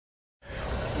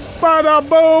Bada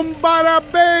boom, bada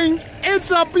bing. It's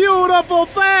a beautiful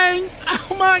thing.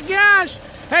 Oh my gosh.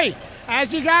 Hey,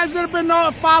 as you guys that have been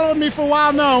following me for a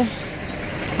while know,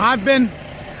 I've been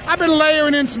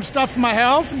layering in some stuff for my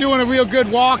health, doing a real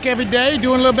good walk every day,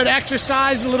 doing a little bit of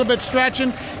exercise, a little bit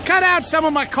stretching, cut out some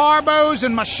of my carbos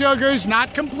and my sugars,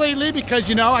 not completely because,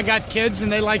 you know, I got kids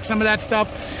and they like some of that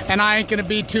stuff and I ain't gonna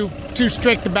be too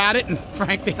strict about it, and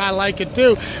frankly, I like it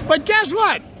too. But guess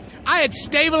what? I had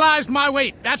stabilized my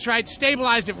weight. That's right,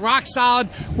 stabilized it rock solid,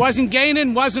 wasn't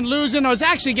gaining, wasn't losing. I was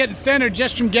actually getting thinner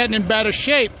just from getting in better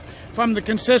shape from the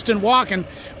consistent walking,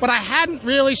 but I hadn't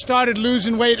really started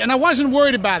losing weight, and I wasn't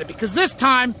worried about it because this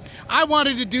time I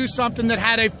wanted to do something that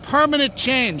had a permanent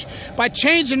change by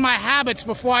changing my habits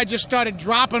before I just started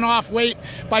dropping off weight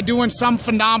by doing some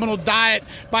phenomenal diet,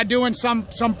 by doing some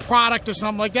product or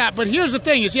something like that. But here's the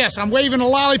thing is, yes, I'm waving a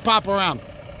lollipop around.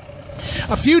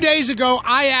 A few days ago,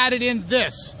 I added in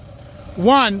this.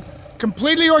 One,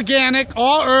 completely organic,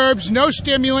 all herbs, no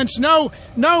stimulants, nothing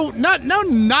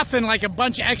like a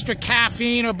bunch of extra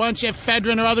caffeine or a bunch of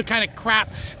ephedrine or other kind of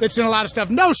crap that's in a lot of stuff.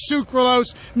 No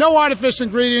sucralose, no artificial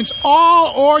ingredients,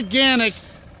 all organic,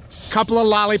 couple of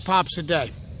lollipops a day.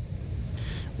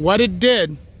 What it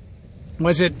did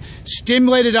was it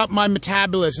stimulated up my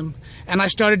metabolism, and I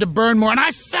started to burn more, and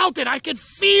I felt it. I could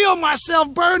feel myself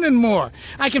burning more.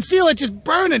 I could feel it just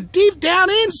burning deep down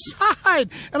inside.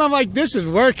 And I'm like, this is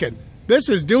working. This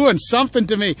is doing something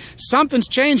to me. Something's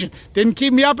changing. Didn't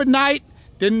keep me up at night.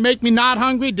 Didn't make me not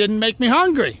hungry. Didn't make me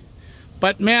hungry.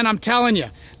 But man, I'm telling you,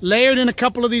 layered in a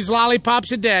couple of these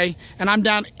lollipops a day, and I'm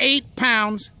down 8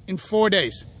 pounds in 4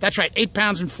 days. That's right, 8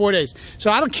 pounds in 4 days. So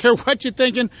I don't care what you're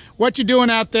thinking, what you're doing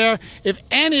out there. If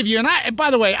any of you, and by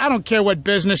the way, I don't care what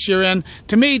business you're in.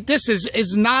 To me, this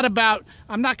is not about,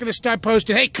 I'm not going to start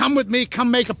posting, hey, come with me, come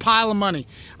make a pile of money.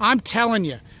 I'm telling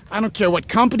you, I don't care what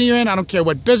company you're in. I don't care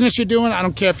what business you're doing. I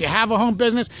don't care if you have a home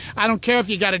business. I don't care if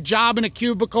you got a job in a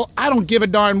cubicle. I don't give a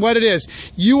darn what it is.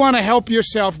 You want to help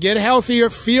yourself get healthier,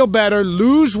 feel better,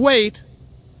 lose weight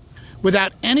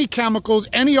without any chemicals,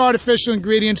 any artificial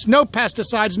ingredients, no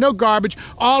pesticides, no garbage,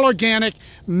 all organic.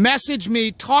 Message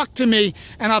me, talk to me,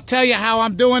 and I'll tell you how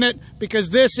I'm doing it, because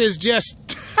this is just,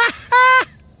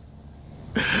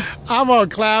 I'm on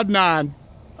cloud 9.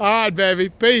 All right, baby.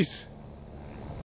 Peace.